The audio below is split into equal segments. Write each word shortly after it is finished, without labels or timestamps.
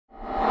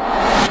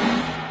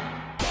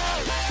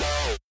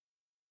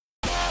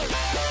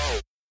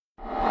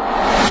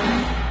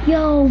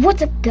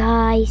What's up,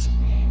 guys?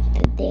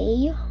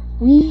 Today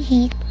we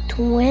hit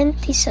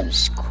 20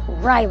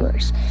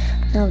 subscribers.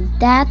 Now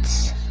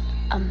that's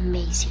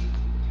amazing.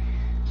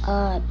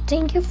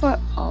 Thank you for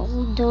all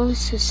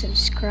those who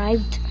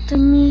subscribed to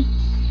me.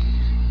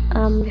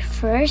 The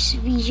first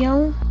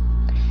video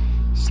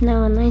is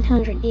now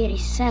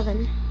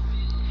 987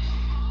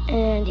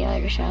 and the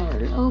others are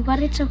low,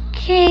 but it's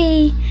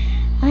okay.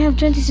 I have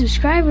 20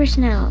 subscribers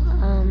now.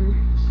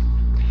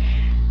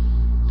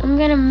 I'm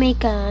gonna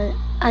make a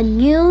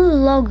new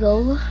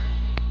logo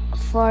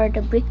for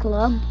the Brick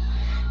Club,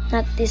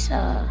 not this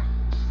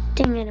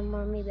thing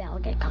anymore. Maybe I'll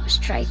get a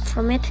strike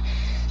from it.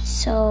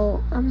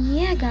 So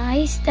yeah,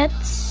 guys,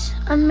 that's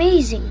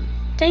amazing.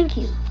 Thank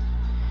you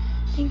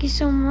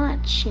so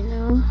much.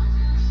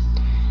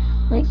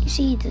 Like you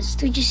see, the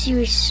Studio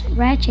Series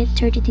Ratchet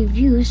 32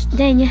 views.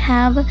 Then you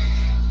have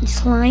the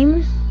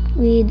slime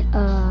with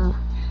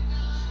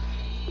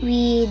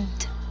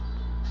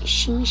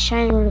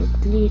shiny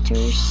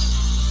glitters.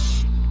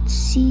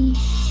 See,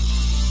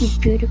 you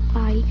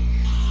beautify.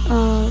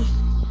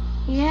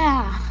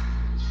 Yeah.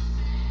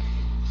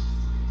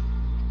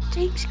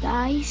 Thanks,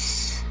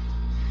 guys.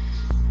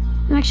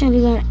 I'm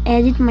actually gonna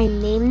edit my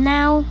name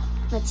now.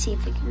 Let's see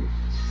if we can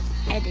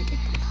edit it.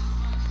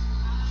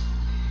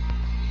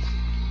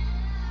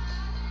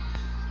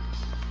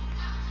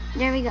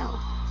 There we go.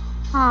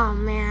 Oh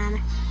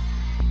man,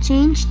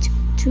 changed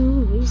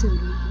too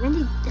recently. When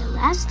did the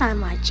last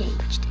time I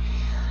changed?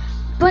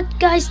 But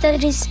guys,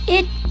 that is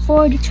it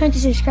for the 20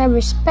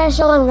 subscribers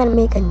special. I'm gonna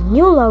make a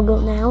new logo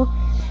now.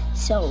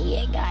 So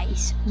yeah,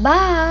 guys,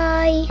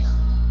 bye.